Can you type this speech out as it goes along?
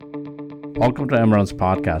Welcome to Emran's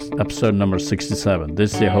podcast, episode number 67.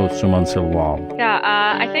 This is your host, Suman Silwal.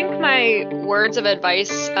 I think my words of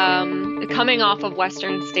advice coming off of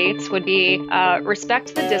Western States would be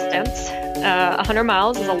respect the distance. 100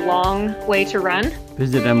 miles is a long way to run.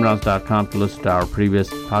 Visit emrans.com to listen to our previous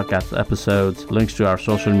podcast episodes, links to our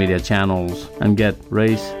social media channels, and get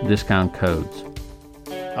race discount codes.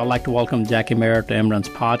 I'd like to welcome Jackie Merritt to Emran's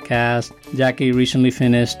podcast. Jackie recently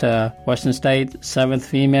finished Western State, 7th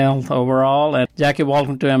female overall. And Jackie,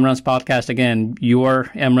 welcome to Emran's podcast again. Your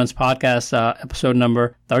Emran's podcast, episode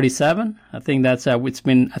number 37. I think that's it's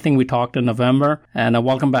been. I think we talked in November, and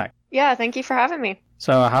welcome back. Yeah, thank you for having me.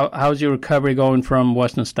 So how's your recovery going from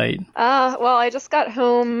Western State? Well, I just got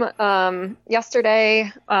home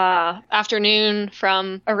yesterday afternoon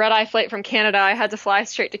from a red-eye flight from Canada. I had to fly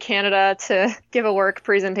straight to Canada to give a work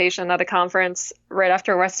presentation at a conference right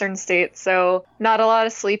after Western State. So not a lot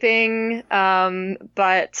of sleeping,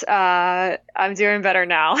 but I'm doing better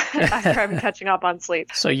now after I've been catching up on sleep.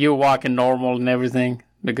 So you're walking normal and everything?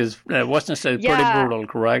 Because Western State is pretty brutal,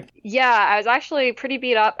 correct? Yeah, I was actually pretty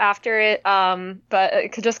beat up after it,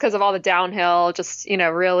 but just because of all the downhill, just,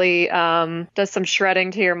 really does some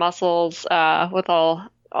shredding to your muscles with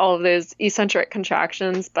all of those eccentric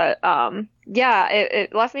contractions. But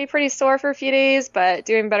it left me pretty sore for a few days, but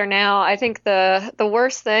doing better now. I think the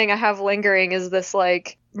worst thing I have lingering is this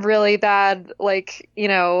really bad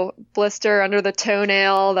blister under the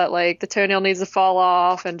toenail that the toenail needs to fall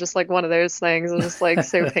off, and just one of those things is just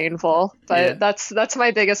so painful. But that's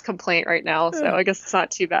my biggest complaint right now, so I guess it's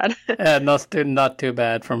not too bad. Not too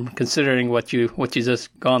bad from considering what you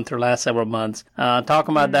just gone through last several months.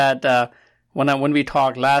 Talking about that, when we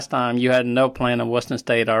talked last time, you had no plan of Western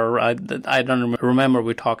State, or I don't remember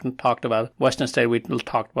we talked about Western State. We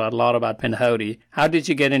talked a lot about Pinhoti. How did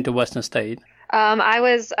you get into Western State? I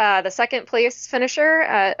was the second place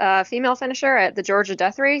finisher, female finisher at the Georgia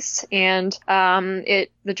Death Race, and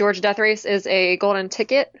the Georgia Death Race is a golden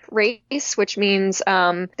ticket race, which means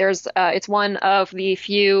it's one of the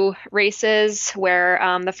few races where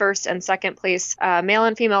the first and second place male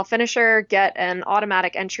and female finisher get an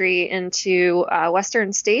automatic entry into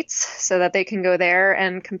Western States, so that they can go there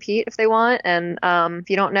and compete if they want. And if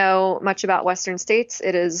you don't know much about Western States,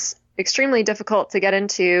 it is extremely difficult to get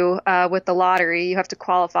into with the lottery. You have to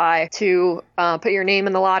qualify to put your name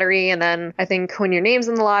in the lottery, and then I think when your name's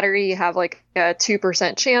in the lottery, you have a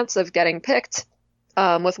 2% chance of getting picked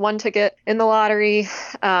with one ticket in the lottery.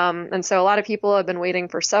 And so a lot of people have been waiting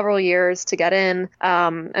for several years to get in.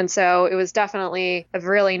 And so it was definitely a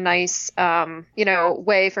really nice,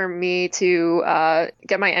 way for me to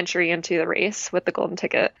get my entry into the race with the golden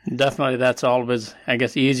ticket. Definitely. That's always, I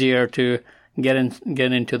guess, easier to get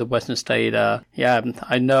into the Western State.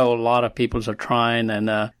 I know a lot of people are trying,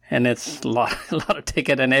 and it's a lot of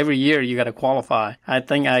ticket, and every year you got to qualify. I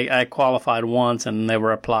think I qualified once and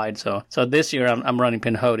never applied. So this year I'm running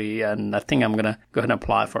Pinhoti, and I think I'm gonna go ahead and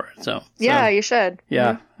apply for it. So you should.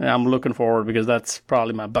 Yeah, I'm looking forward, because that's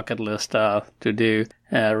probably my bucket list to do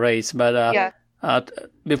race. But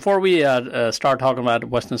before we start talking about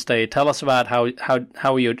Western State, tell us about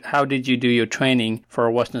how did you do your training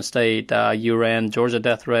for Western State? You ran Georgia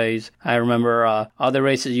Death Race. I remember other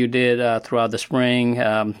races you did throughout the spring.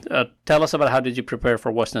 Tell us about how did you prepare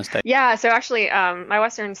for Western State? Yeah, so actually, my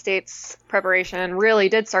Western States preparation really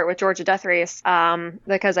did start with Georgia Death Race,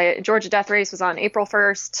 because Georgia Death Race was on April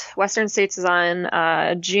 1st. Western States was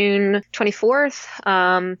on June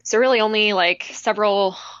 24th. So really only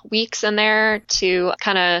several weeks in there to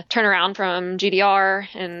kind of turn around from GDR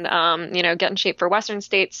and, get in shape for Western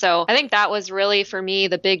States. So I think that was really, for me,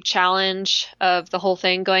 the big challenge of the whole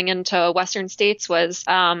thing going into Western States was,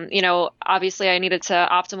 obviously I needed to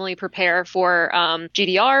optimally prepare for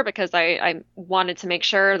GDR, because I wanted to make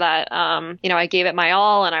sure that, I gave it my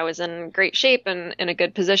all, and I was in great shape and in a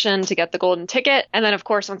good position to get the golden ticket. And then, of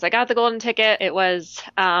course, once I got the golden ticket, it was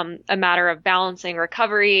a matter of balancing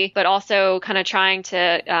recovery, but also kind of trying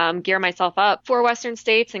to gear myself up for Western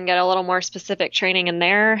States and get a little more specific training in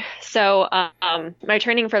there. So my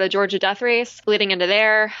training for the Georgia Death Race leading into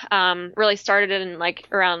there really started in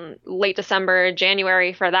around late December,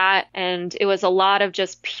 January for that. And it was a lot of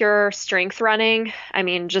just pure strength running. I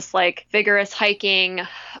mean, just vigorous hiking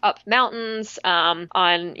up mountains on,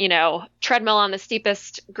 treadmill on the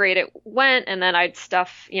steepest grade it went. And then I'd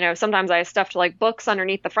stuff, sometimes I stuffed books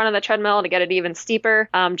underneath the front of the treadmill to get it even steeper,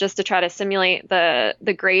 just to try to simulate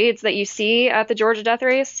the grades that you see at the Georgia Death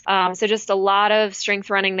Race. So just a lot of strength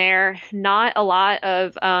running there, not a lot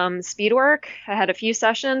of speed work. I had a few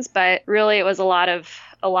sessions, but really it was a lot of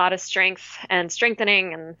a lot of strength and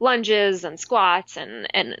strengthening and lunges and squats and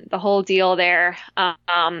the whole deal there.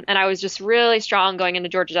 And I was just really strong going into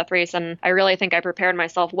Georgia Death Race, and I really think I prepared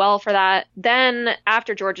myself well for that. Then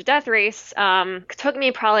after Georgia Death Race, it took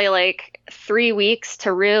me probably like 3 weeks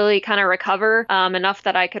to really kind of recover enough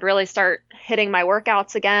that I could really start hitting my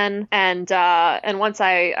workouts again. And once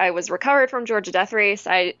I was recovered from Georgia Death Race,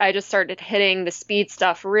 I just started hitting the speed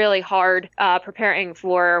stuff really hard, preparing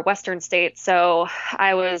for Western States. So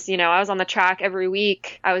I was on the track every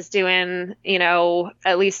week. I was doing,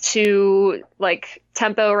 at least 2 like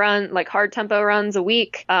hard tempo runs a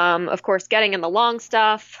week. Of course, getting in the long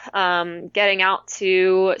stuff, getting out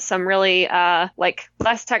to some really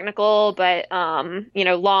less technical, but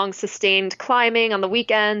long sustained climbing on the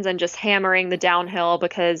weekends, and just hammering the downhill,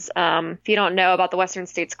 because if you don't know about the Western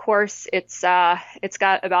States course, it's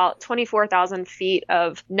got about 24,000 feet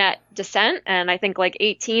of net descent, and I think like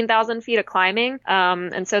 18,000 feet of climbing.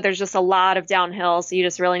 And so there's just a lot of downhill. So you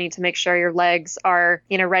just really need to make sure your legs are,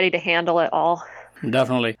 ready to handle it all.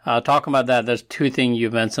 Definitely. Talking about that, there's 2 things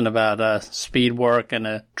you mentioned about speed work and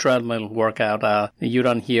a treadmill workout. You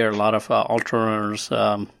don't hear a lot of ultra runners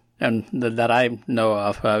and that I know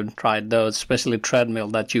of. I've tried those, especially treadmill,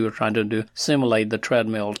 that you were trying to do, simulate the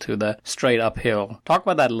treadmill to the straight uphill. Talk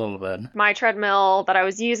about that a little bit. My treadmill that I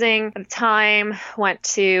was using at the time went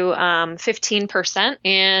to 15%,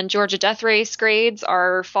 and Georgia Death Race grades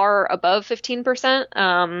are far above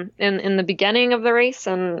 15% in the beginning of the race.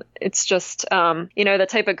 And it's just, the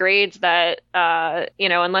type of grades that,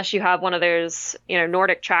 unless you have one of those,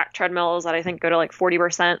 Nordic track treadmills that I think go to like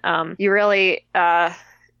 40%, you really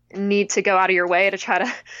need to go out of your way to try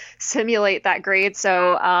to simulate that grade.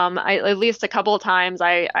 So at least a couple of times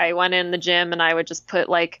I went in the gym and I would just put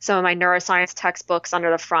like some of my neuroscience textbooks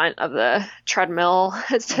under the front of the treadmill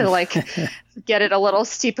to like get it a little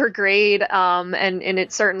steeper grade. And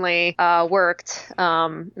it certainly worked.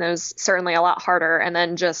 It was certainly a lot harder. And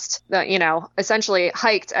then just, essentially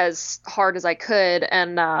hiked as hard as I could,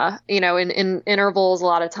 and, in intervals a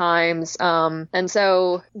lot of times. And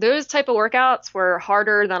so those type of workouts were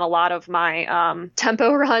harder than a lot of my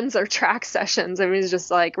tempo runs or track sessions. It was just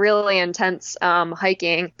like really intense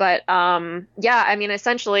hiking. But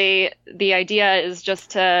essentially the idea is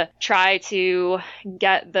just to try to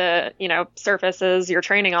get the, surfaces you're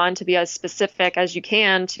training on to be as specific as you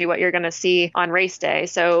can to what you're going to see on race day.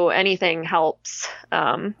 So anything helps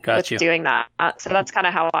with doing that. So that's kind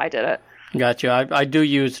of how I did it. Gotcha. I do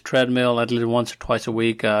use treadmill at least once or twice a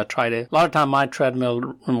week. A lot of time my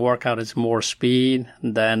treadmill workout is more speed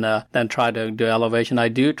than try to do elevation. I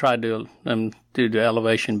do try to do the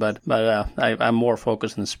elevation, but I'm more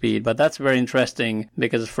focused on speed. But that's very interesting,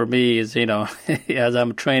 because for me is, as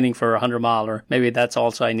I'm training for a 100-miler, maybe that's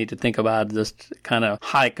also I need to think about, just kind of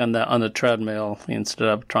hike on the treadmill instead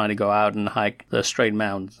of trying to go out and hike the straight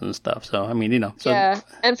mountains and stuff. So yeah.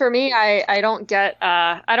 And for me, I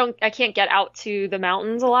can't get out to the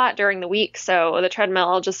mountains a lot during the week, so the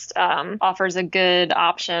treadmill just offers a good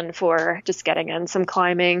option for just getting in some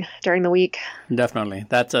climbing during the week. Definitely.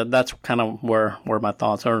 That's kind of where my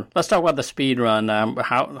thoughts are. Let's talk about the speed run.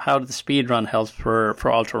 How the speed run helps for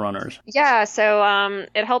ultra runners? Yeah, so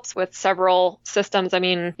it helps with several systems. I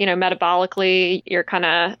mean, metabolically, you're kind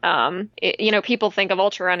of, people think of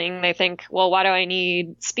ultra running, they think, well, why do I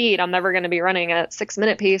need speed? I'm never going to be running at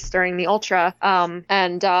 6-minute pace during the ultra.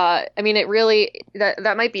 It really,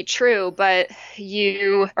 that might be true, but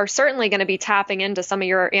you are certainly going to be tapping into some of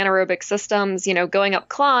your anaerobic systems, going up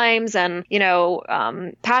climbs and,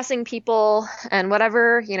 passing people and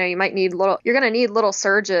whatever, you might need you're going to need little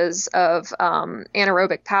surges of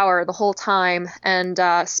anaerobic power the whole time, and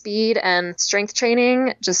speed and strength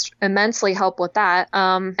training just immensely help with that.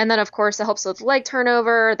 And then of course it helps with leg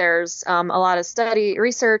turnover. There's a lot of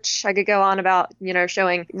research I could go on about,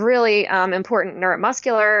 showing really important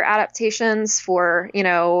neuromuscular adaptations for,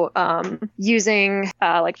 using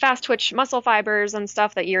like fast twitch muscle fibers and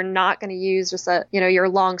stuff that you're not going to use just at, your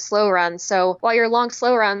long, slow runs. So while your long,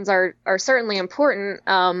 slow runs are certainly important,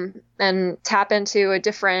 and tap into a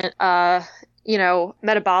different,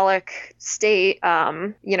 metabolic state,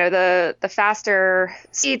 the faster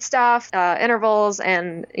speed stuff, intervals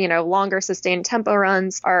and, longer sustained tempo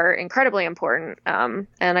runs are incredibly important. And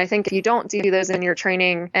I think if you don't do those in your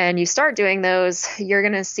training and you start doing those, you're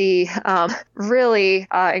going to see really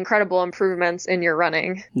incredible improvements in your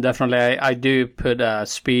running. Definitely. I do put a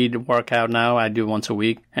speed workout now. I do once a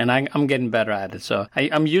week, and I'm getting better at it. So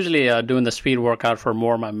I'm usually doing the speed workout for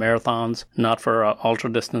more of my marathons, not for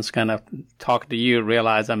ultra distance kind of talking to you,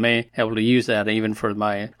 realize I may be able to use that even for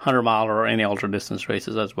my 100-mile or any ultra distance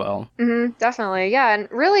races as well. Definitely. Yeah. And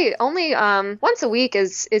really only once a week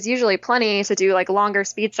is usually plenty to do like longer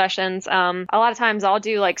speed sessions. A lot of times I'll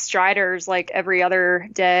do like striders like every other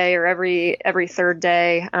day or every third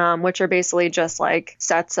day, which are basically just like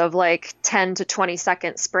sets of like 10 to 20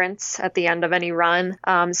 second sprints at the end of any run.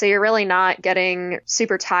 So you're really not getting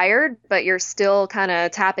super tired, but you're still kind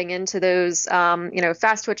of tapping into those,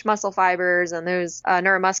 fast twitch muscle fibers and those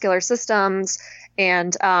neuromuscular systems.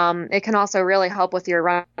 And it can also really help with your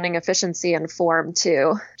running efficiency and form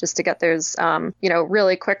too, just to get those,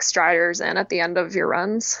 really quick striders in at the end of your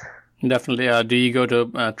runs. Definitely. Do you go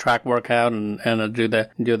to track workout and do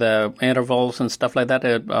the intervals and stuff like that,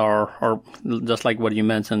 or just like what you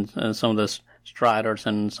mentioned, some of the striders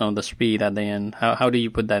and some of the speed at the end? How do you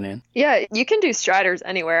put that in? Yeah, you can do striders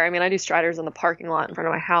anywhere. I mean, I do striders in the parking lot in front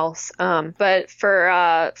of my house. But for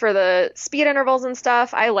the speed intervals and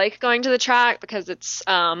stuff, I like going to the track because it's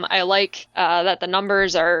I like that the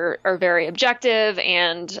numbers are very objective,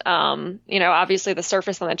 and obviously the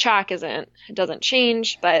surface on the track doesn't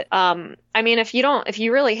change. But I mean, if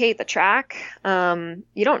you really hate the track,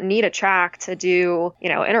 you don't need a track to do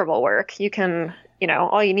interval work. You can.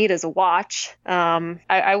 All you need is a watch.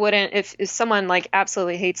 I wouldn't, if someone like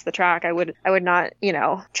absolutely hates the track, I would not,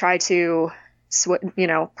 try to,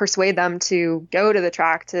 persuade them to go to the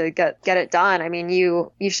track to get it done. I mean,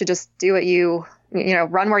 you should just do what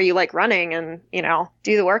run where you like running and,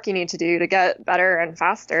 do the work you need to do to get better and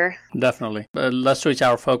faster. Definitely. Let's switch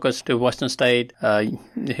our focus to Western State.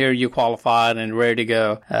 Here you qualified and ready to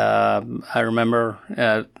go. I remember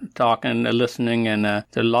talking, listening, and there's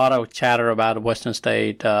a lot of chatter about Western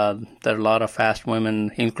State. There are a lot of fast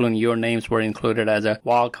women, including your names were included as a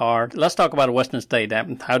wild card. Let's talk about Western State.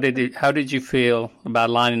 How did you feel about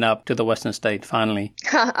lining up to the Western State finally?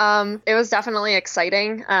 It was definitely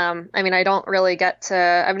exciting. I mean, I don't really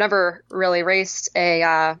I've never really raced a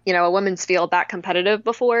women's field that competitive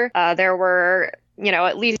before. There were,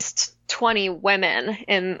 at least 20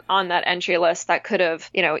 women on that entry list that could have,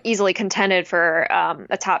 easily contended for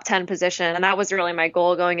a top 10 position. And that was really my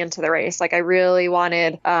goal going into the race. Like I really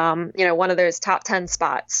wanted, one of those top 10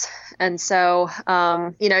 spots. And so,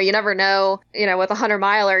 you never know, with a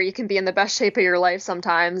 100-miler, you can be in the best shape of your life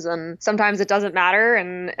sometimes, and sometimes it doesn't matter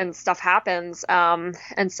and stuff happens.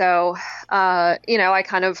 And so, I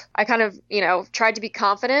kind of, tried to be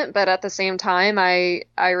confident, but at the same time,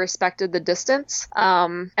 I respected the distance.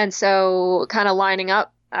 And so kind of lining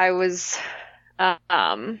up, I was,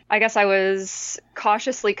 I guess I was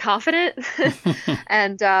cautiously confident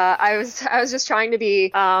and I was just trying to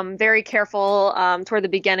be very careful toward the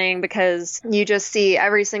beginning, because you just see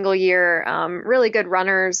every single year really good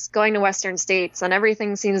runners going to Western States and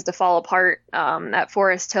everything seems to fall apart at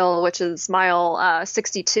Forest Hill, which is mile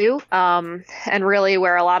 62, and really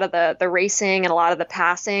where a lot of the racing and a lot of the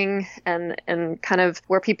passing and kind of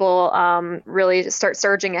where people really start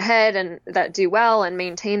surging ahead and that do well and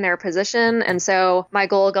maintain their position. And so my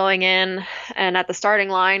goal going in and at the starting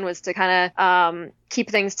line was to kind of keep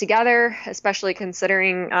things together, especially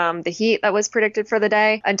considering the heat that was predicted for the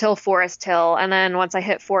day, until Forest Hill. And then once I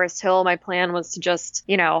hit Forest Hill, my plan was to just,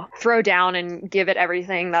 throw down and give it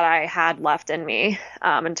everything that I had left in me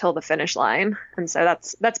until the finish line. And so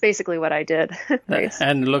that's basically what I did.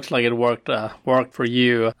 And it looks like it worked for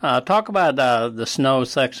you. Talk about the snow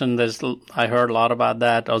section. I heard a lot about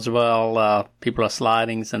that as well. People are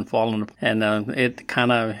sliding and falling, and it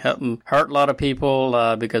kind of hurt a lot of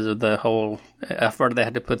people because of the whole effort they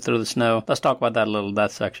had to put through the snow. Let's talk about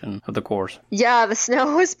that section of the course. Yeah, the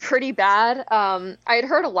snow was pretty bad. I had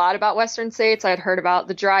heard a lot about Western States. I'd heard about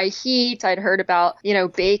the dry heat. I'd heard about,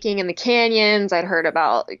 baking in the canyons. I'd heard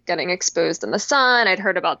about getting exposed in the sun. I'd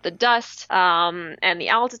heard about the dust and the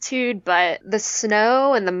altitude, but the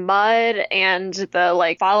snow and the mud and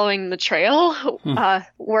the following the trail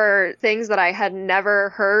were things that I had never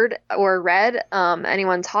heard or read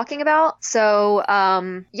anyone talking about. So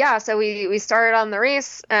so we started on the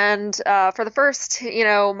race, and for the first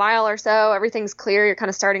mile or so, everything's clear. You're kind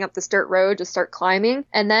of starting up this dirt road, just start climbing,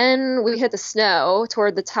 and then we hit the snow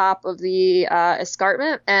toward the top of the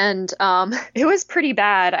escarpment, and it was pretty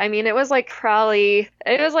bad. I mean, it was like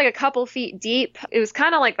a couple feet deep. It was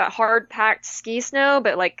kind of like that hard packed ski snow,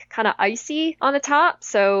 but kind of icy on the top.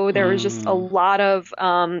 So there was just a lot of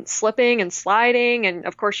slipping and sliding, and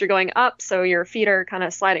of course you're going up, so your feet are kind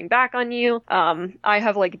of sliding back on you. I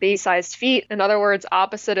have like base-sized feet. In other words,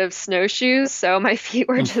 opposite of snowshoes. So my feet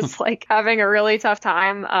were just like having a really tough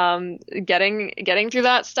time getting through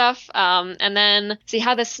that stuff. And then so you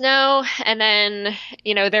had the snow, and then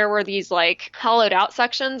there were these like hollowed out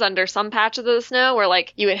sections under some patches of the snow where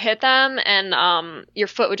like you would hit them and your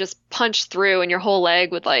foot would just punch through and your whole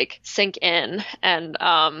leg would like sink in and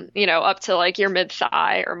up to like your mid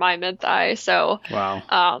thigh or my mid thigh. So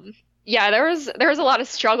wow. Yeah, there was a lot of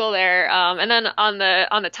struggle there. And then on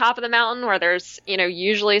the top of the mountain where there's,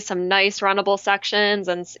 usually some nice runnable sections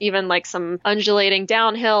and even like some undulating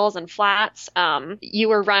downhills and flats, you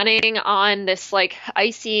were running on this like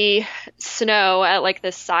icy snow at like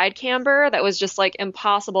this side camber that was just like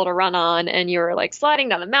impossible to run on. And you were like sliding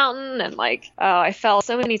down the mountain and like, I fell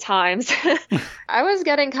so many times. I was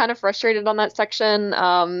getting kind of frustrated on that section.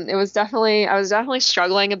 I was definitely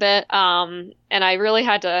struggling a bit. And I really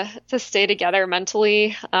had to stay together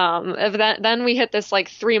mentally. Then we hit this like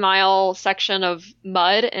 3-mile section of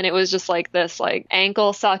mud, and it was just like this like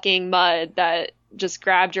ankle sucking mud that just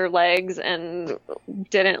grabbed your legs and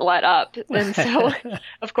didn't let up. And so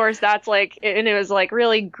of course that's like, and it was like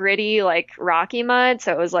really gritty, like rocky mud.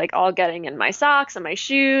 So it was like all getting in my socks and my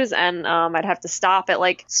shoes. And I'd have to stop at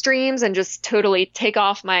like streams and just totally take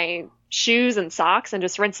off my shoes and socks and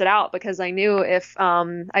just rinse it out, because I knew if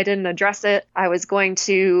I didn't address it, I was going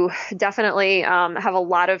to definitely have a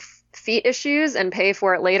lot of feet issues and pay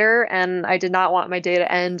for it later. And I did not want my day to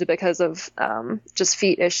end because of just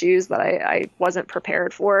feet issues that I wasn't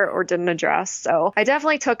prepared for or didn't address. So I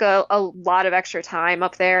definitely took a lot of extra time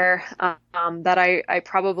up there that I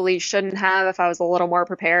probably shouldn't have if I was a little more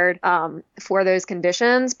prepared for those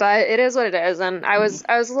conditions. But it is what it is. And I was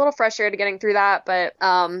a little frustrated getting through that. But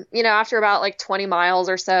after about like 20 miles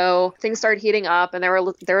or so, things started heating up and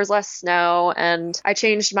there was less snow. And I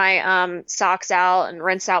changed my socks out and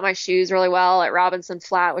rinsed out my shoes really well at Robinson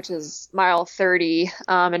Flat, which is mile 30,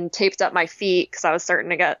 and taped up my feet because I was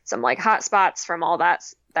starting to get some like hot spots from all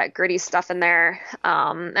that gritty stuff in there.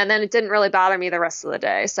 And then it didn't really bother me the rest of the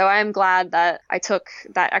day. So I'm glad that I took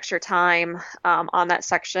that extra time on that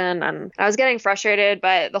section. And I was getting frustrated,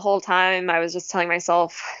 but the whole time I was just telling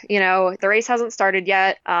myself, the race hasn't started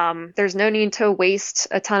yet. There's no need to waste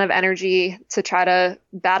a ton of energy to try to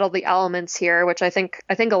battle the elements here, which I think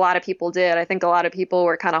a lot of people did. I think a lot of people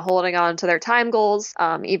were kind of holding on to their time goals,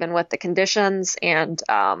 even with the conditions, and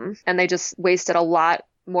they just wasted a lot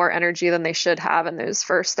more energy than they should have in those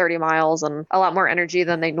first 30 miles and a lot more energy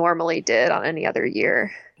than they normally did on any other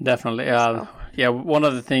year. Definitely. Yeah, one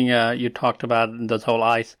other thing you talked about in this whole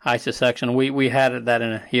icy section, we had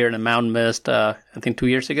that here in the Mountain Mist, I think 2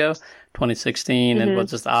 years ago, 2016, and it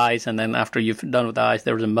was just ice, and then after you've done with the ice,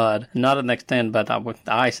 there was a mud. Not an extent, but with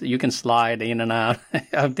the ice, you can slide in and out.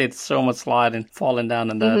 I did so much sliding, falling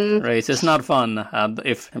down in that race. It's not fun.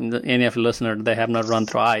 If any of the listeners, they have not run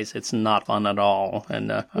through ice, it's not fun at all. And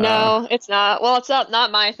no, it's not. Well, it's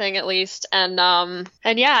not my thing, at least. And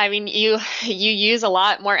yeah, I mean, you use a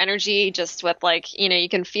lot more energy just with like, you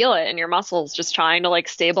can feel it in your muscles, just trying to like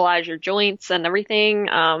stabilize your joints and everything,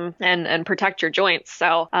 and protect your joints.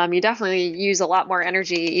 So you definitely use a lot more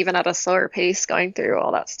energy even at a slower pace going through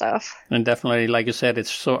all that stuff. And definitely, like you said, it's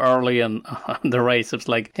so early in the race. It's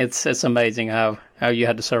like it's amazing how you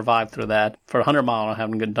had to survive through that for 100 miles. I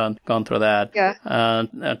haven't gone through that. Yeah.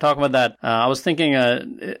 Talking about that, I was thinking,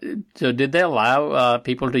 so did they allow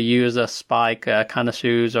people to use a spike kind of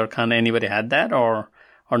shoes, or kind of anybody had that, or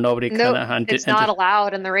nobody? Nope, it's not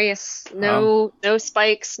allowed in the race. No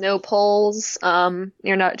spikes, no poles.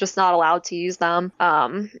 You're not allowed to use them.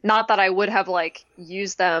 Not that I would have like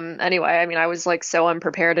used them anyway. I mean, I was like so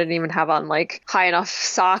unprepared. I didn't even have on like high enough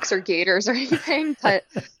socks or gaiters or anything, but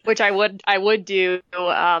which I would do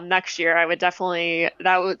next year. I would definitely,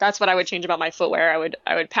 that's what I would change about my footwear.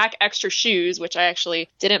 I would pack extra shoes, which I actually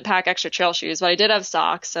didn't pack extra trail shoes, but I did have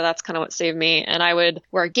socks, so that's kind of what saved me. And I would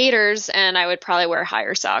wear gaiters, and I would probably wear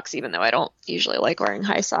higher socks, even though I don't usually like wearing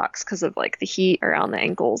high socks because of like the heat around the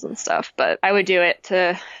ankles and stuff. But I would do it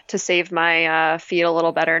to save my feet a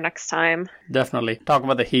little better next time. Definitely. Talk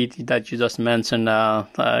about the heat that you just mentioned.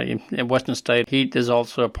 In Western State, heat is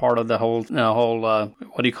also a part of the whole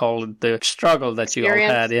what do you call it, the struggle that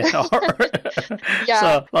experience. You all had. Yeah.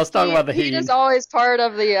 So let's talk about the heat. Heat is always part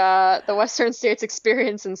of the Western States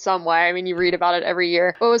experience in some way. I mean, you read about it every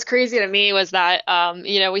year. What was crazy to me was that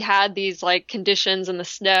we had these like conditions in the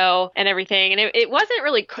snow and everything, and it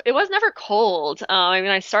was never cold. I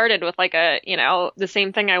mean, I started with like the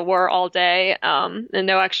same thing I wore all day, and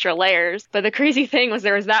no extra layers. But the crazy crazy thing was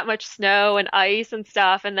there was that much snow and ice and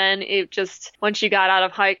stuff. And then it just, once you got out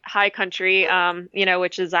of high country,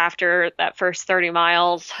 which is after that first 30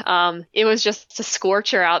 miles, it was just a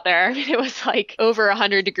scorcher out there. I mean, it was like over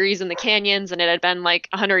 100 degrees in the canyons, and it had been like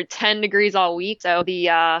 110 degrees all week. So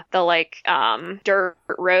the dirt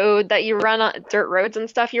roads and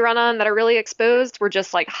stuff you run on that are really exposed were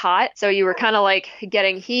just like hot. So you were kind of like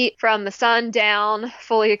getting heat from the sun down,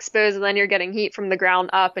 fully exposed, and then you're getting heat from the ground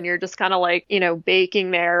up, and you're just kind of like,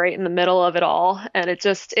 baking there right in the middle of it all. And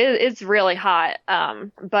it's really hot.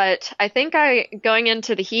 But I think going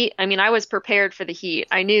into the heat, I mean, I was prepared for the heat.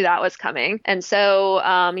 I knew that was coming. And so,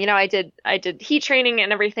 I did heat training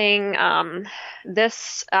and everything.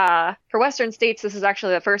 For Western States, this is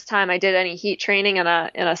actually the first time I did any heat training in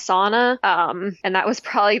a sauna. And that was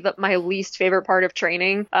probably my least favorite part of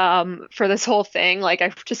training, for this whole thing. Like,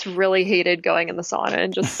 I just really hated going in the sauna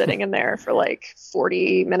and just sitting in there for like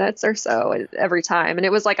 40 minutes or so every time. And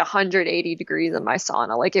it was like 180 degrees in my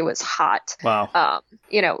sauna. Like, it was hot. Wow.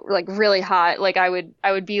 Like really hot. Like I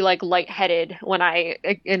would be like lightheaded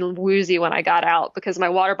and woozy when I got out, because my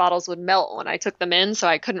water bottles would melt when I took them in. So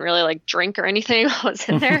I couldn't really like drink or anything while I was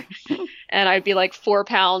in there. And I'd be like 4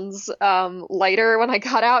 pounds lighter when I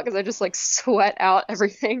got out, because I just like sweat out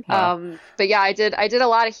everything. Wow. But yeah, I did a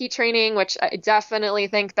lot of heat training, which I definitely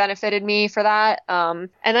think benefited me for that. And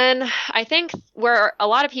then I think where a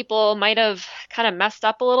lot of people might have kind of messed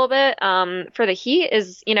up a little bit for the heat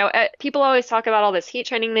is, people always talk about all this heat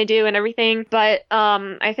training they do and everything. But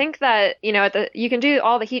I think that, you can do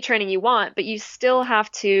all the heat training you want, but you still have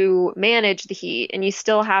to manage the heat, and you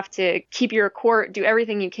still have to keep your core, do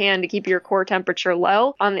everything you can to keep your core temperature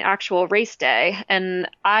low on the actual race day. And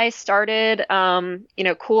I started,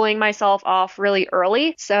 cooling myself off really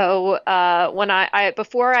early. So when I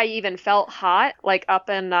before I even felt hot, like up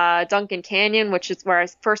in Duncan Canyon, which is where I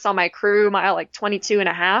first saw my crew, mile like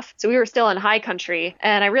 22.5. So we were still in high country,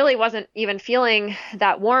 and I really wasn't even feeling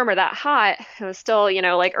that warm or that hot. It was still,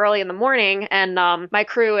 like early in the morning, and my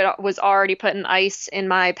crew was already putting ice in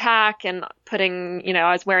my pack and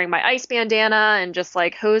I was wearing my ice bandana and just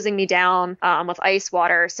like hosing me down with ice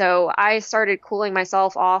water. So I started cooling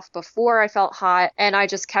myself off before I felt hot, and I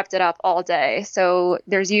just kept it up all day. So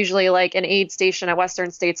there's usually like an aid station at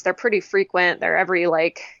Western States. They're pretty frequent. They're every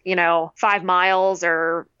 5 miles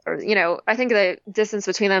or I think the distance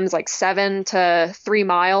between them is like 7 to 3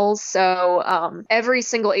 miles. So every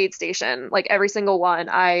single aid station, like every single one,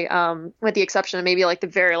 I with the exception of maybe like the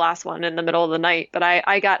very last one in the middle of the night, but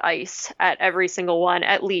I got ice at every single one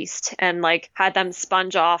at least, and like had them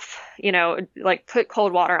sponge off, like put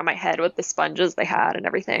cold water on my head with the sponges they had and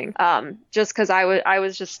everything, just because I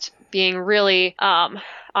was just being really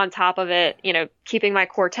on top of it, keeping my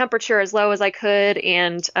core temperature as low as I could,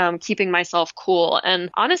 and keeping myself cool. And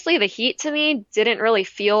honestly, the heat to me didn't really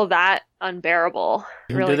feel that unbearable.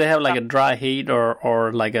 Really. Do they have like a dry heat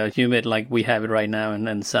or like a humid like we have it right now in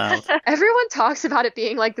the South? Everyone talks about it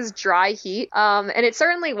being like this dry heat, and it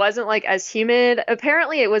certainly wasn't like as humid.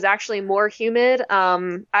 Apparently, it was actually more humid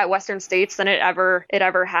at Western States than it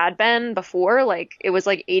ever had been before. Like it was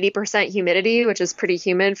like 80% humidity, which is pretty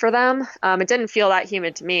humid for them. It didn't feel that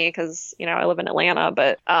humid to me because I live in Atlanta,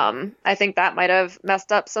 but I think that might have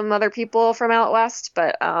messed up some other people from out west.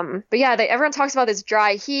 But yeah, everyone talks about this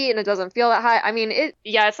dry heat and it doesn't feel that hot. I mean,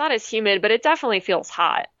 it's not as humid, but it definitely feels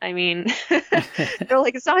hot. I mean, they're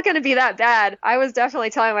like, it's not going to be that bad. I was definitely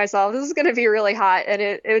telling myself this is going to be really hot, and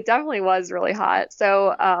it definitely was really hot.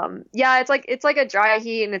 So yeah, it's like a dry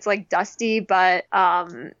heat, and it's like dusty, but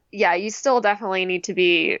yeah, you still definitely need to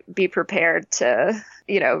be prepared to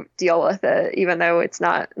deal with it, even though it's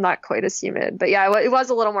not quite as humid. But yeah, it was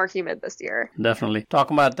a little more humid this year. Definitely.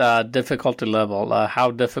 Talking about difficulty level,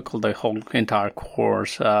 how difficult the whole entire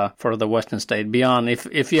course for the Western State. Beyond,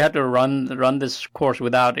 if you had to run this course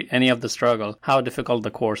without any of the struggle, how difficult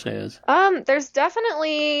the course is? There's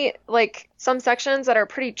definitely like some sections that are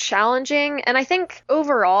pretty challenging, and I think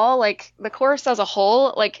overall, like the course as a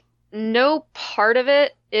whole, like no part of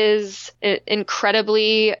it is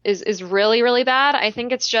incredibly is really, really bad. I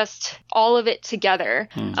think it's just all of it together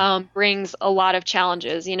brings a lot of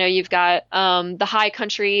challenges. You've got the high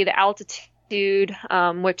country, the altitude,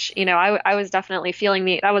 which, I was definitely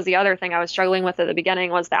feeling that was the other thing I was struggling with at the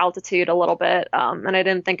beginning, was the altitude a little bit. And I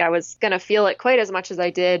didn't think I was going to feel it quite as much as I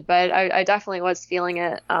did, but I definitely was feeling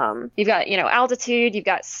it. You've got, altitude, you've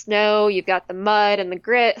got snow, you've got the mud and the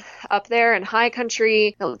grit up there in high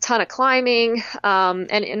country, a ton of climbing.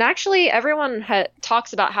 And actually everyone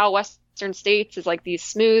talks about how Western Western States is like these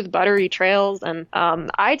smooth, buttery trails. And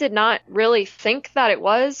I did not really think that it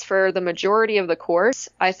was for the majority of the course.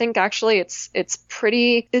 I think actually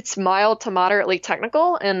it's mild to moderately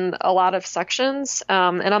technical in a lot of sections.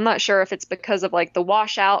 And I'm not sure if it's because of like the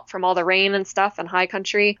washout from all the rain and stuff in high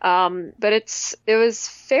country. But it was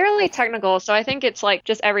fairly technical. So I think it's like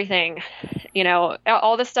just everything,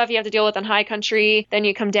 all the stuff you have to deal with in high country. Then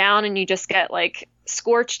you come down and you just get like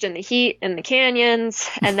scorched in the heat in the canyons.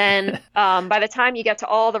 And then by the time you get to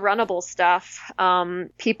all the runnable stuff,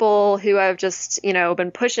 people who have just,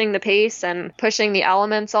 been pushing the pace and pushing the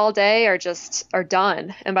elements all day are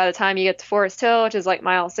done. And by the time you get to Forest Hill, which is like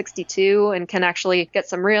mile 62, and can actually get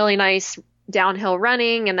some really nice downhill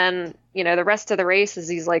running, and then, the rest of the race is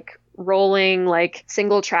these like rolling like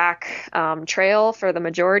single track trail for the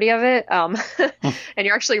majority of it, and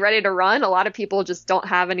you're actually ready to run. A lot of people just don't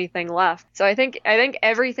have anything left. So I think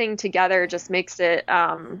everything together just makes it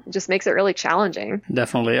really challenging.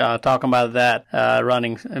 Definitely. Talking about that,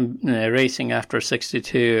 running racing after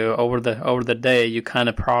 62 over the day, you kind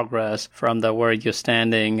of progress from where you're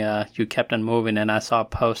standing. You kept on moving, and I saw a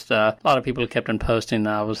post. A lot of people kept on posting.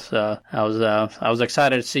 I was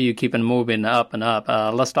excited to see you keep on moving up and up.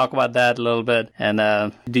 Let's talk about that a little bit.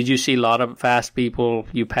 And did you see a lot of fast people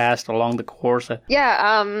you passed along the course?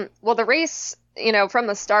 Yeah. Well, the race, from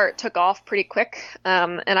the start took off pretty quick.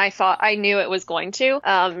 And I knew it was going to.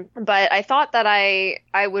 But I thought that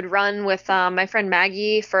I would run with my friend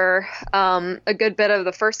Maggie for a good bit of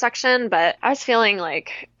the first section, but I was feeling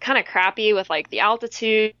like kind of crappy with like the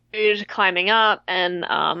altitude, climbing up,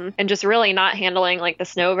 and just really not handling like the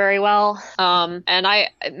snow very well. And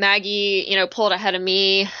Maggie, pulled ahead of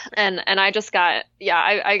me, and I just got,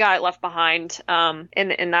 I got left behind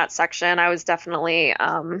in that section. I was definitely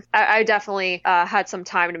I definitely had some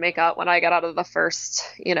time to make up when I got out of the first,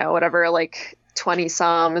 whatever, like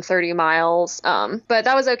 30 miles. But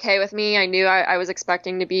that was okay with me. I knew I was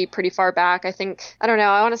expecting to be pretty far back. I think, I don't know,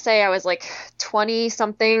 I want to say I was like 20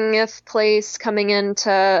 somethingth place coming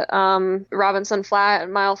into Robinson Flat at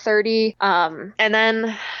mile 30. And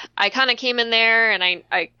then I kind of came in there and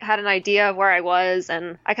I had an idea of where I was,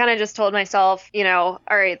 and I kind of just told myself, all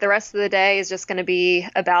right, the rest of the day is just going to be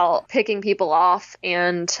about picking people off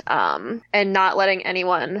and not letting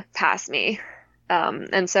anyone pass me.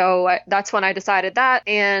 And so that's when I decided that,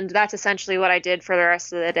 and that's essentially what I did for the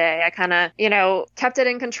rest of the day. I kind of, kept it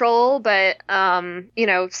in control, but,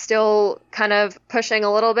 still kind of pushing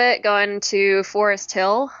a little bit going to Forest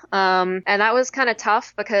Hill. And that was kind of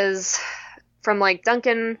tough because from like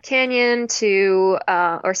Duncan Canyon to,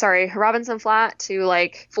 Robinson Flat to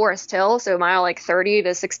like Forest Hill, so mile like 30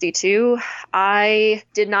 to 62, I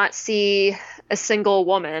did not see a single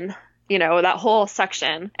woman, that whole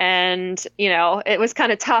section. And, it was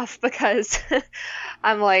kind of tough because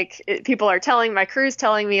I'm like, my crew's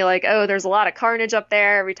telling me like, oh, there's a lot of carnage up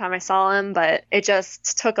there every time I saw him, but it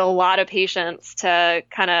just took a lot of patience to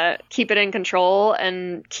kind of keep it in control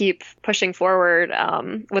and keep pushing forward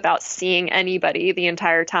without seeing anybody the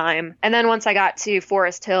entire time. And then once I got to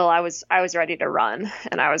Forest Hill, I was ready to run,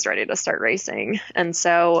 and I was ready to start racing. And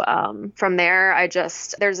so from there,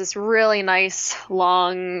 there's this really nice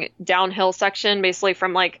long downhill section, basically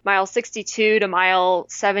from like mile 62 to mile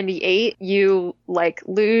 78. You like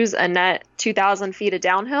lose a net 2,000 feet of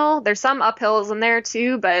downhill. There's some uphills in there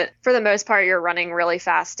too, but for the most part, you're running really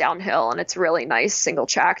fast downhill, and it's really nice single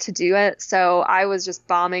track to do it. So I was just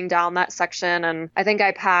bombing down that section, and I think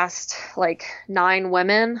I passed like 9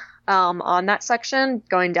 women on that section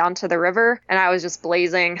going down to the river, and I was just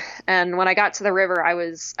blazing. And when I got to the river,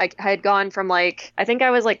 I had gone from like, I think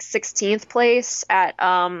I was like 16th place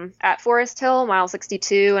at Forest Hill, mile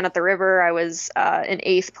 62, and at the river I was in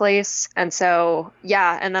 8th place. And so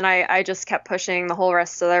and then I just kept pushing the whole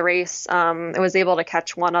rest of the race. I was able to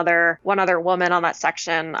catch one other woman on that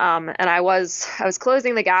section, and I was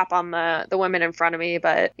closing the gap on the women in front of me,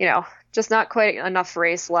 but just not quite enough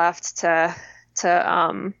race left to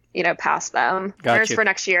pass them. There's for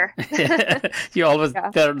next year. You always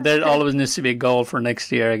there always needs to be a goal for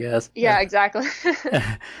next year, I guess. Yeah, exactly.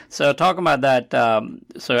 So talking about that,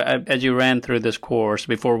 so as you ran through this course,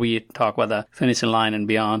 before we talk about the finishing line and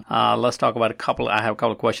beyond, let's talk about I have a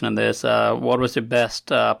couple of questions on this. What was the best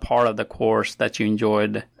part of the course that you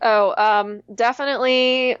enjoyed? Oh,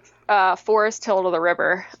 definitely Forest Hill to the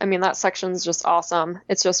river. I mean, that section's just awesome.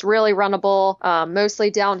 It's just really runnable, mostly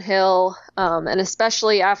downhill. And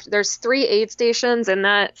especially after there's 3 aid stations in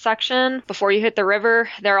that section before you hit the river.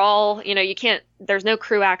 They're all, there's no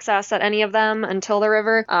crew access at any of them until the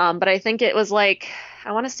river. But I think it was like,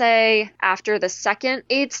 I want to say after the second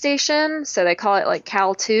aid station, so they call it like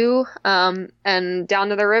Cal 2, and down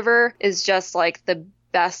to the river is just like the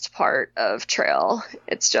best part of trail.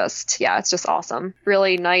 It's just awesome.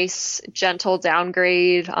 Really nice, gentle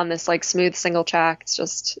downgrade on this like smooth single track. It's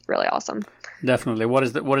just really awesome. Definitely. What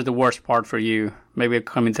is the worst part for you? Maybe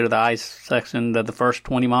coming through the ice section, the first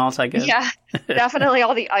 20 miles, I guess. Yeah, definitely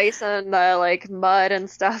all the ice and the like mud and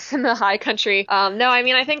stuff in the high country. No, I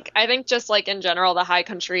mean, I think just like in general, the high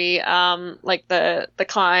country, like the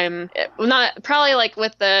climb, not probably like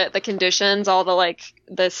with the conditions, all the like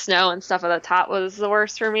the snow and stuff at the top was the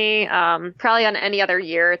worst for me. Probably on any other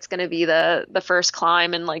year, it's going to be the first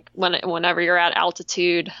climb and like whenever you're at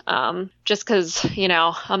altitude, just because,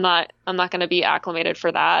 I'm not going to be acclimated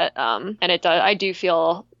for that. And I do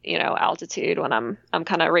feel, altitude when I'm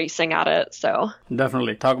kind of racing at it. So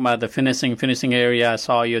definitely talking about the finishing area. I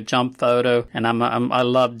saw your jump photo, and I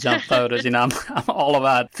love jump photos. I'm all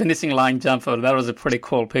about finishing line jump photo. That was a pretty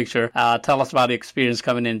cool picture. Tell us about the experience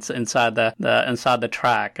coming inside the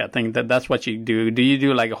track. I think that's what you do. Do you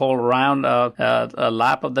do like a whole round a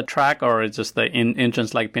lap of the track, or is just the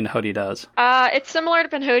entrance like Pinhoti does? It's similar to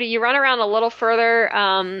Pinhoti. You run around a little further.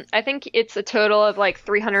 I think it's a total of like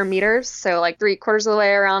 300 meters, so like 3/4 of the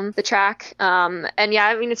way around the track. And yeah,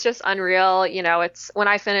 I mean, it's just unreal. It's when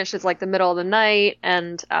I finish, it's like the middle of the night,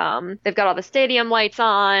 and they've got all the stadium lights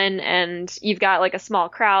on, and you've got like a small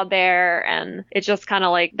crowd there, and it's just kind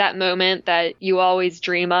of like that moment that you always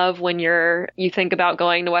dream of when you think about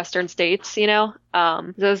going to Western States. It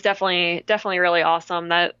was definitely really awesome,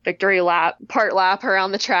 that victory lap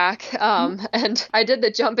around the track. And I did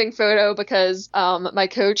the jumping photo because my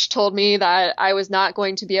coach told me that I was not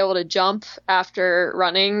going to be able to jump after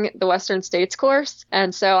running the Western States course.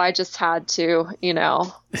 And so I just had to,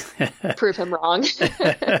 prove him wrong.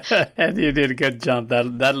 And you did a good jump.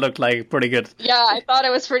 That looked like pretty good. Yeah, I thought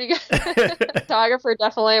it was pretty good. The photographer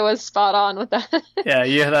definitely was spot on with that. Yeah,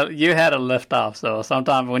 you had a lift off. So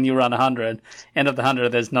sometimes when you run 100, end of the 100,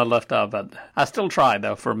 there's no lift off. But I still tried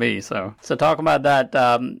though for me. So talk about that.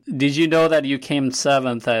 Did you know that you came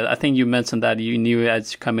 7th? I think you mentioned that you knew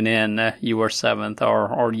as coming in you were 7th,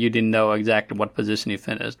 or you didn't know exactly what position you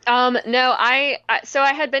finished. No, I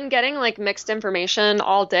had been getting like mixed information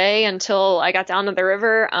all day until I got down to the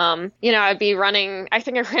river. I'd be running, I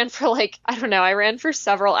think I ran for like, I don't know, I ran for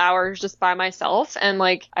several hours just by myself, and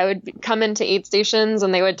like I would come into aid stations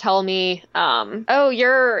and they would tell me, oh,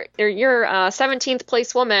 you're 17th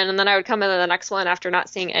place woman, and then I would come into the next one after not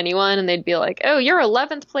seeing anyone, and they'd be like, oh, you're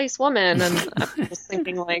 11th place woman, and I'm just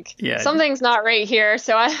thinking like, something's not right here.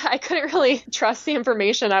 So I couldn't really trust the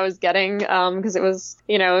information I was getting, because it was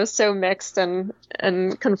so mixed and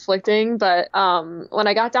conflicting. But when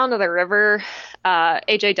I got down to the river,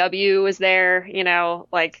 AJW was there,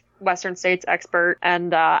 like Western States expert,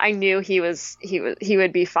 and I knew he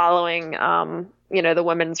would be following the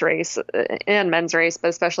women's race and men's race, but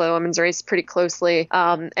especially the women's race pretty closely.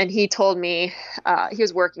 And he told me, he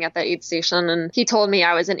was working at that aid station, and he told me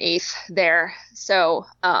I was in 8th there. So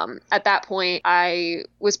at that point, I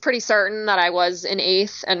was pretty certain that I was in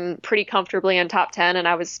 8th and pretty comfortably in top 10. And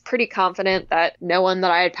I was pretty confident that no one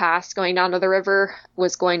that I had passed going down to the river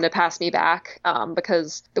was going to pass me back,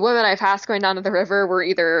 because the women I passed going down to the river were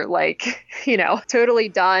either like, totally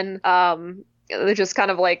done, they're just kind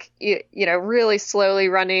of like, really slowly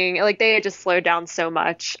running. Like they had just slowed down so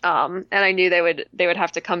much. And I knew they would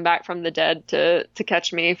have to come back from the dead to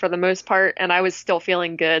catch me for the most part. And I was still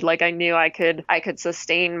feeling good. Like I knew I could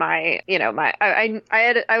sustain my,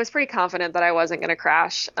 I was pretty confident that I wasn't going to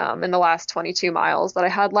crash, in the last 22 miles that I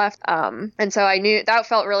had left. And so I knew that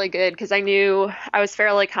felt really good, because I knew I was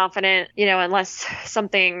fairly confident, unless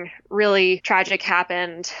something really tragic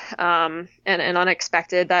happened, and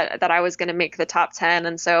unexpected, that I was going to make the top 10.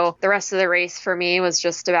 And so the rest of the race for me was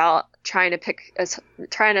just about trying as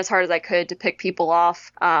hard as I could to pick people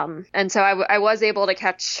off. And so I was able to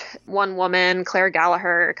catch one woman, Claire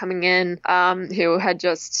Gallagher, coming in, who had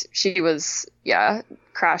she was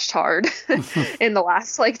crashed hard in the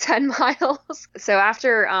last like 10 miles. So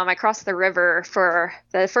after I crossed the river, for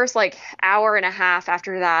the first like hour and a half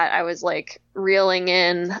after that, I was like reeling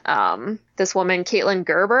in this woman, Caitlin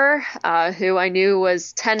Gerber, who I knew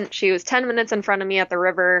was 10 minutes in front of me at the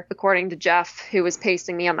river, according to Jeff, who was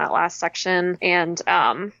pacing me on that last section. And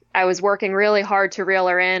I was working really hard to reel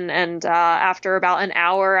her in, and after about an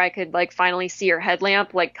hour, I could like finally see her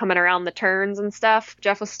headlamp like coming around the turns and stuff.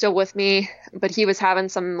 Jeff was still with me, but he was having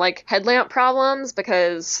some like headlamp problems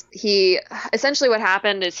because he essentially what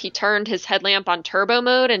happened is he turned his headlamp on turbo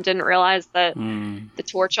mode and didn't realize that the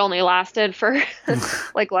torch only lasted for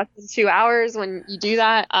like less than 2 hours when you do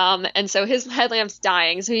that. And so his headlamp's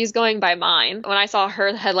dying, so he's going by mine. When I saw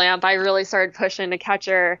her headlamp, I really started pushing to catch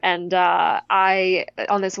her, and I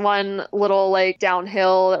on this one little like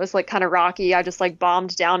downhill that was like kind of rocky, I just like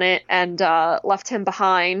bombed down it and left him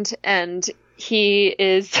behind, and he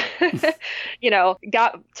is,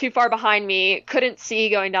 got too far behind me, couldn't see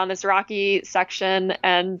going down this rocky section,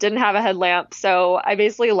 and didn't have a headlamp. So I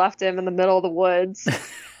basically left him in the middle of the woods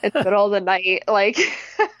in the middle of the night, like,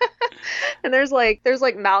 and there's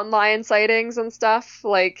mountain lion sightings and stuff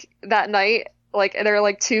like that night. Like there are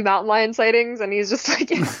like 2 mountain lion sightings, and he's just like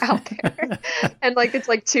out there, and like it's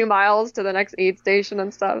like 2 miles to the next aid station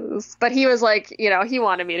and stuff. But he was like, he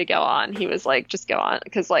wanted me to go on. He was like, just go on,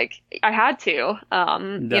 because like I had to,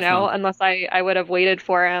 unless I would have waited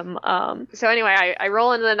for him. So anyway, I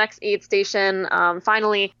roll into the next aid station.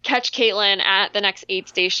 Finally catch Caitlin at the next aid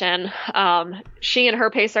station. She and her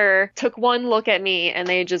pacer took one look at me and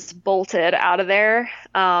they just bolted out of there.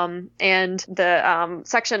 And the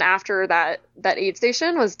section after that aid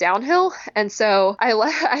station was downhill, and so I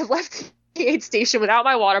left the aid station without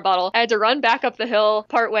my water bottle. I had to run back up the hill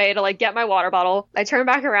part way to like get my water bottle. I turned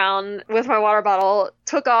back around with my water bottle,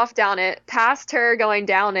 took off down it, passed her going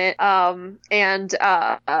down it, and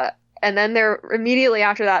then there immediately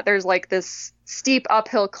after that there's like this steep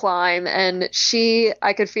uphill climb, and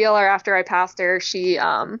I could feel her after I passed her. She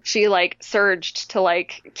like surged to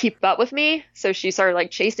like keep up with me, so she started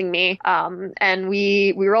like chasing me, and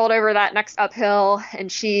we rolled over that next uphill, and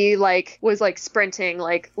she like was like sprinting,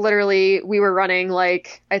 like literally we were running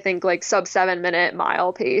like I think like sub 7 minute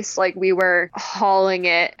mile pace, like we were hauling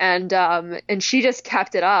it, and she just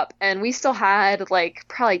kept it up, and we still had like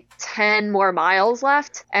probably 10 more miles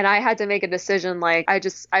left, and I had to make a decision, like I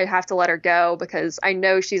have to let her go, because I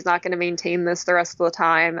know she's not going to maintain this the rest of the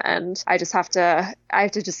time, and I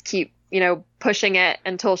have to just keep pushing it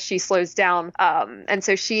until she slows down. And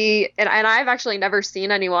so and I've actually never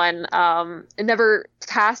seen anyone, never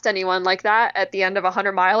passed anyone like that at the end of a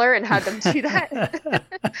 100-miler and had them do that.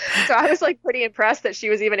 So I was like pretty impressed that she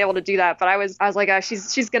was even able to do that. But I was like,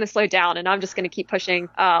 she's going to slow down, and I'm just going to keep pushing,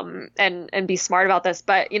 and be smart about this.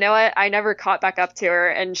 But you know what? I never caught back up to her,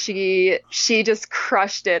 and she just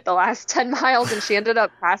crushed it the last 10 miles, and she ended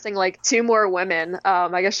up passing like 2 more women.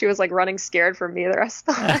 I guess she was like running scared from me the rest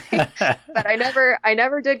of the night. But I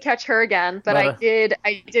never did catch her again, but I did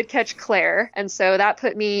catch Claire. And so that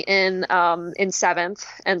put me in 7th.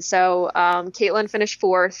 And so, Caitlin finished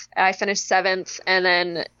 4th. I finished 7th. And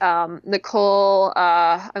then, Nicole,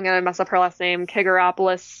 I'm going to mess up her last name,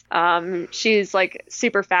 Kigaropoulos. She's like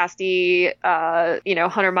super fasty,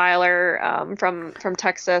 100-miler, from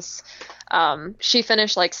Texas. She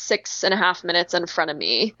finished like 6.5 minutes in front of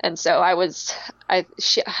me. And so I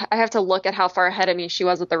have to look at how far ahead of me she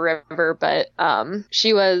was at the river, but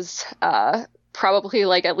she was probably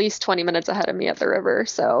like at least 20 minutes ahead of me at the river.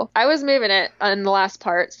 So I was moving it in the last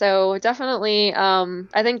part. So definitely,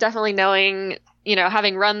 I think definitely knowing,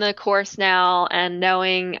 having run the course now and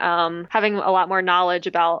knowing, having a lot more knowledge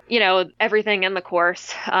about, everything in the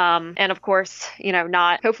course. And of course,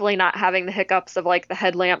 hopefully not having the hiccups of like the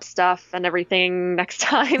headlamp stuff and everything next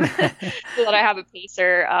time so that I have a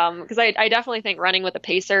pacer. Cause I definitely think running with a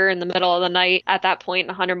pacer in the middle of the night at that point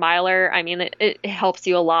in a 100-miler, I mean, it helps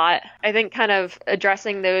you a lot. I think kind of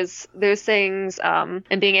addressing those things, and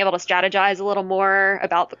being able to strategize a little more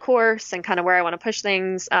about the course and kind of where I want to push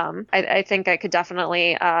things. I think I could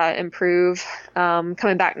definitely improve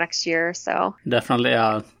coming back next year. So definitely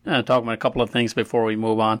talk about a couple of things before we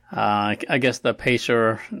move on. I guess the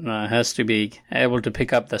pacer has to be able to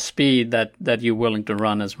pick up the speed that you're willing to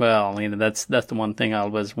run as well. That's the one thing I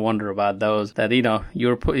always wonder about those, that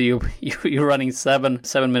you're running 7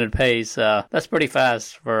 minute pace. That's pretty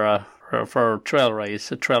fast for a trail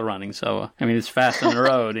race, trail running. So, I mean, it's fast on the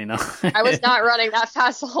road, I was not running that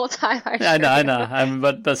fast the whole time. I know.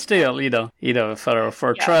 But still,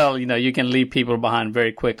 for a trail, you can leave people behind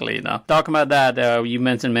very quickly, Talking about that, you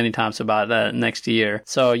mentioned many times about next year.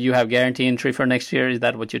 So you have guarantee entry for next year. Is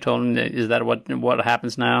that what you told me? Is that what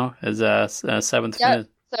happens now? Is 7th? Yep.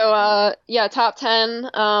 So top 10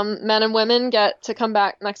 men and women get to come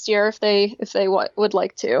back next year if they would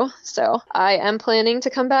like to. So I am planning to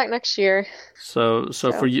come back next year. So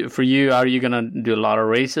for you, are you gonna do a lot of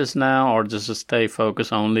races now, or just stay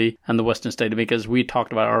focused only on the Western State? Because we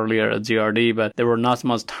talked about earlier at GRD, but there were not so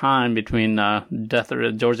much time between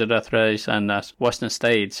Georgia Death Race and Western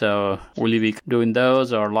State. So will you be doing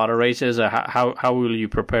those, or a lot of races? Or how will you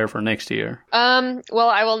prepare for next year? Well,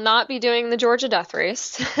 I will not be doing the Georgia Death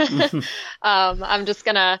Race. I'm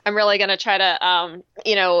really gonna try to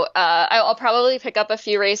I'll probably pick up a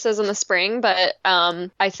few races in the spring, but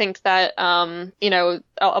I think that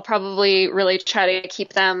I'll probably really try to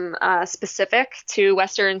keep them specific to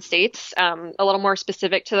Western states, a little more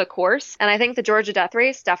specific to the course. And I think the Georgia Death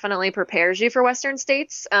Race definitely prepares you for Western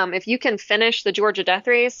states. If you can finish the Georgia Death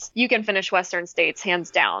Race, you can finish Western states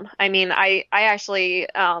hands down. I mean, I actually,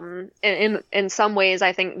 in some ways,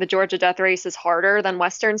 I think the Georgia Death Race is harder than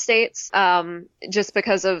Western states, just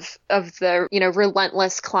because of the,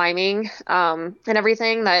 relentless climbing, and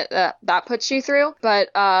everything that puts you through. But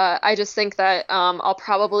I just think that I'll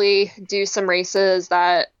probably do some races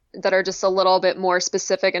that are just a little bit more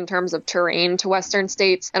specific in terms of terrain to Western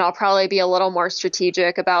states. And I'll probably be a little more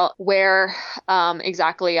strategic about when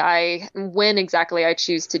exactly I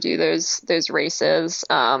choose to do those races,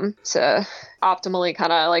 to optimally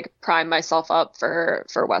kind of like prime myself up for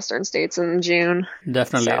Western states in June.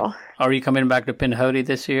 Definitely. So. Are you coming back to Pinhoti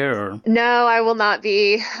this year, or? No, I will not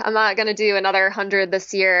be. I'm not going to do another 100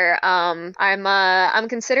 this year. I'm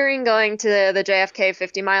considering going to the JFK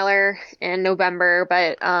 50 miler in November,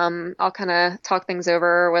 but I'll kind of talk things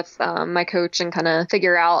over with my coach and kind of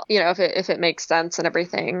figure out, if it makes sense and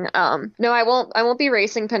everything. No, I won't be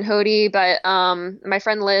racing Pinhoti, but my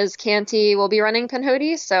friend Liz Canty will be running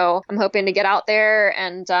Pinhoti, so I'm hoping to get out there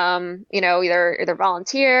and either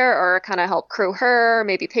volunteer or kind of help crew her,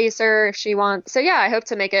 maybe pace her if she wants. So yeah, I hope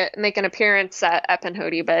to make an appearance at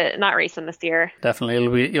Pinhoti, but not racing this year.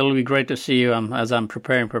 Definitely, it'll be great to see you as I'm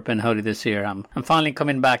preparing for Pinhoti this year. I'm finally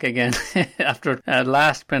coming back again after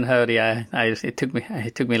last Pinhoti. It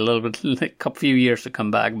took me a little bit, a few years to come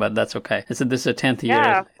back, but that's okay. This is the 10th year.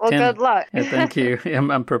 Yeah, well, good luck. Thank you.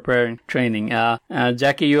 I'm preparing training.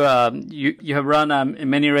 Jackie, you have run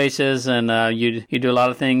many races, and you do a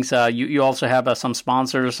lot of things. You also have some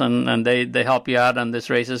sponsors, and they help you out on these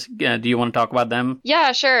races. Do you want to talk about them?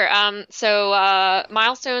 Yeah, sure. So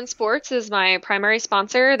Milestone Sports is my primary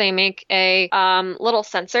sponsor. They make a little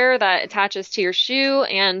sensor that attaches to your shoe,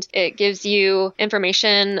 and it gives you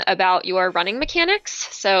information about your running mechanics.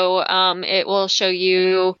 So it will show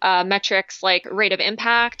you metrics like rate of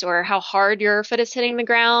impact or how hard your foot is hitting the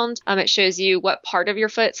ground. It shows you what part of your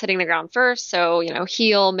foot's hitting the ground first. So,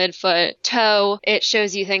 heel, midfoot, toe. It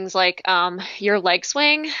shows you things like your leg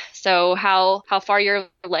swing. So how far your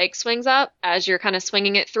leg swings up as you're kind of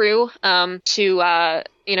swinging it through to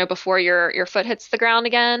before your foot hits the ground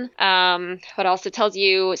again. What else? It tells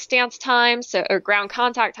you stance time, or ground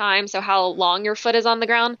contact time, so how long your foot is on the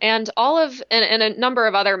ground, and and a number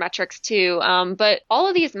of other metrics too. But all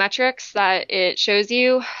of these metrics that it shows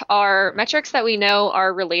you are metrics that we know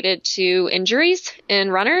are related to injuries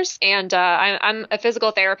in runners. And I'm a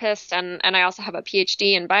physical therapist, and I also have a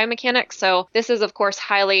PhD in biomechanics. So this is, of course,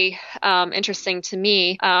 highly interesting to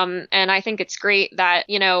me. And I think it's great that,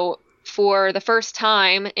 for the first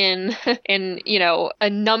time in a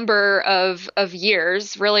number of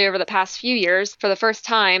years, really over the past few years, for the first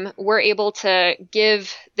time, we're able to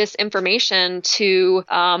give this information to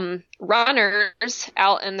runners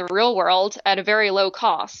out in the real world at a very low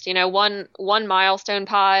cost. One Milestone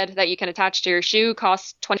pod that you can attach to your shoe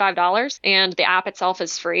costs $25, and the app itself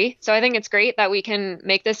is free. So I think it's great that we can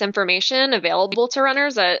make this information available to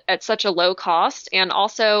runners at such a low cost, and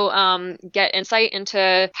also get insight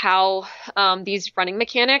into how these running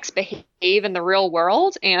mechanics behave in the real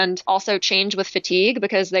world, and also change with fatigue,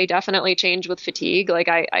 because they definitely change with fatigue. Like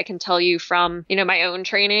I can tell you from, my own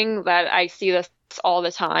training that I see this all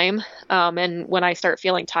the time. And when I start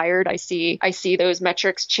feeling tired, I see those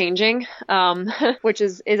metrics changing, which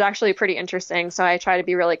is actually pretty interesting. So I try to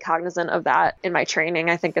be really cognizant of that in my training.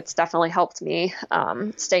 I think it's definitely helped me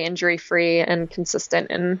stay injury free and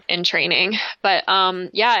consistent in training. But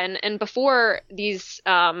and before these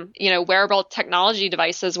wearable technology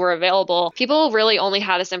devices were available, people really only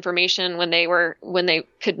had this information when they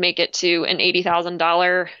could make it to an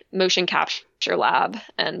 $80,000 motion capture lab.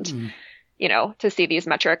 And to see these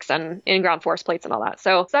metrics and in-ground force plates and all that.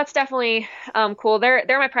 So that's definitely cool. They're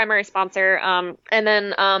my primary sponsor. And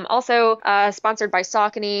then also sponsored by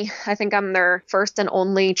Saucony. I think I'm their first and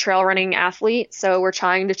only trail running athlete. So we're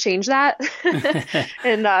trying to change that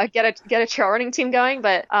and get a trail running team going.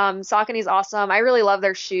 But Saucony's awesome. I really love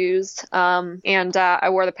their shoes. And I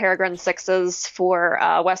wore the Peregrine 6s for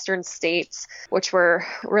Western States, which were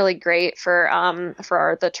really great for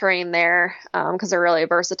the terrain there because they're really a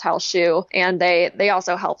versatile shoe. And they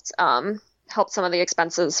also helped some of the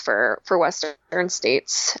expenses for Western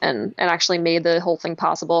States and actually made the whole thing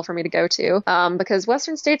possible for me to go to because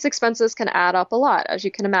Western States expenses can add up a lot, as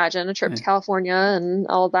you can imagine, a trip to California and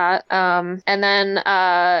all that. And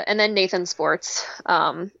then Nathan Sports.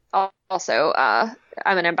 Also,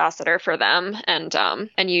 I'm an ambassador for them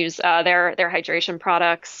and use their hydration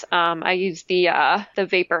products. I use the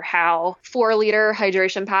Vapor How 4-liter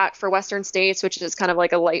hydration pack for Western States, which is kind of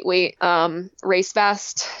like a lightweight race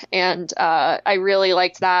vest, and I really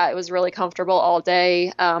liked that. It was really comfortable all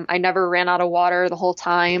day. I never ran out of water the whole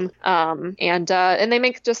time, and they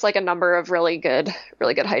make just like a number of really good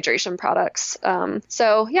hydration products.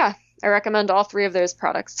 So yeah. I recommend all 3 of those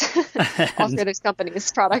products, all 3 of those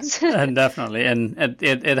companies' products. Definitely. And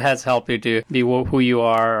it has helped you to be who you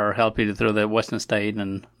are or help you through the Western State.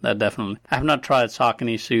 And that definitely. I have not tried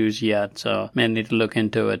Saucony shoes yet, so I need to look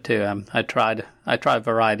into it too. I tried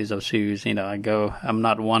varieties of shoes. I'm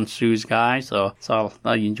not one shoes guy, so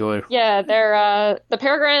I enjoy it. Yeah, the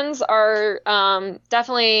Peregrines are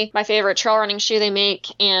definitely my favorite trail running shoe they make.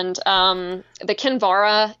 And the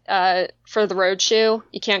Kinvara for the road shoe,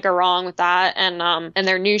 you can't go wrong with that. And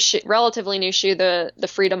their new relatively new shoe, the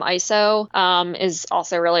Freedom ISO, is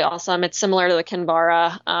also really awesome. It's similar to the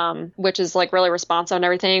Kinvara, which is like really responsive and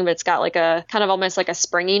everything, but it's got like a kind of almost like a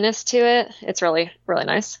springiness to it. It's really, really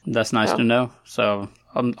nice. That's nice to know. So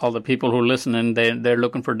all the people who are listening, they're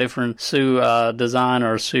looking for different shoe design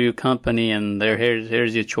or shoe company, and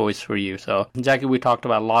here's your choice for you. So, Jackie, we talked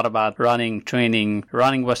a lot about running, training,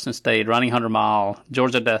 running Western State, running 100 mile,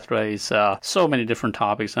 Georgia Death Race, so many different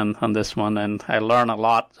topics on this one, and I learn a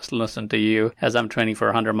lot just listening to you as I'm training for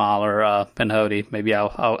 100 mile or Pinhoti. Maybe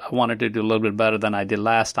I wanted to do a little bit better than I did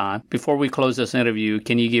last time. Before we close this interview,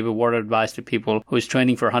 can you give a word of advice to people who's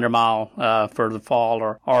training for 100 mile for the fall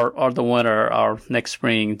or the winter or next spring?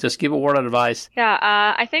 Just give a word of advice. Yeah,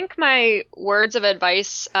 I think my words of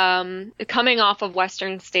advice coming off of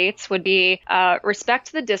Western States would be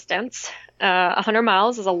respect the distance. 100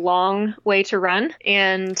 miles is a long way to run.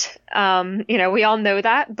 And, we all know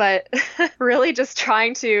that, but really just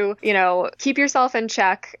trying to, keep yourself in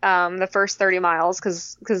check the first 30 miles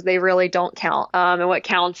because they really don't count. And what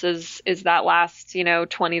counts is that last,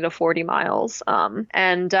 20 to 40 miles.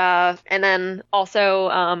 And then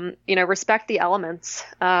also, respect the elements.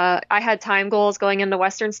 I had time goals going into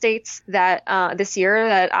Western States that this year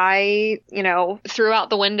that I, threw out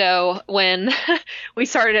the window when we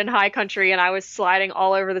started in high country and I was sliding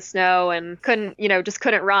all over the snow and couldn't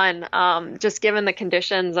run, just given the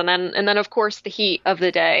conditions. And then of course the heat of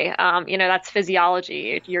the day, that's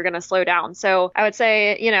physiology. You're going to slow down. So I would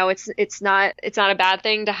say, it's not a bad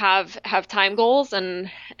thing to have time goals and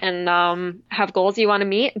have goals you want to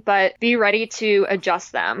meet, but be ready to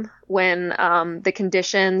adjust them when the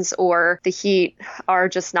conditions or the heat are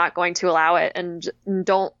just not going to allow it, and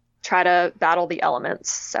don't try to battle the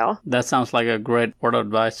elements. So that sounds like a great word of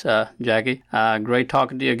advice, Jackie. Great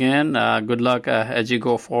talking to you again. Good luck as you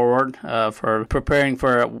go forward for preparing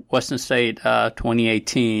for Western State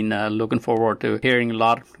 2018. Looking forward to hearing a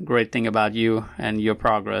lot of great thing about you and your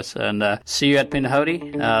progress. And see you at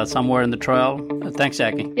Pinhoti somewhere in the trail. Thanks,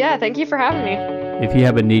 Jackie. Yeah, thank you for having me. If you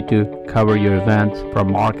have a need to cover your events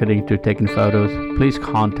from marketing to taking photos, please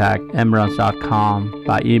contact mruns.com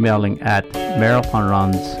by emailing at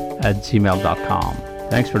marathonruns@gmail.com.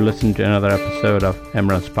 Thanks for listening to another episode of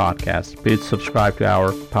MRuns Podcast. Please subscribe to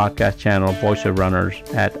our podcast channel, Voice of Runners,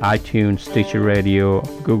 at iTunes, Stitcher Radio,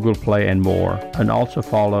 Google Play, and more. And also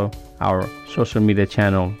follow our social media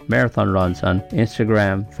channel, Marathon Runs, on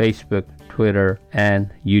Instagram, Facebook, Twitter,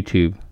 and YouTube.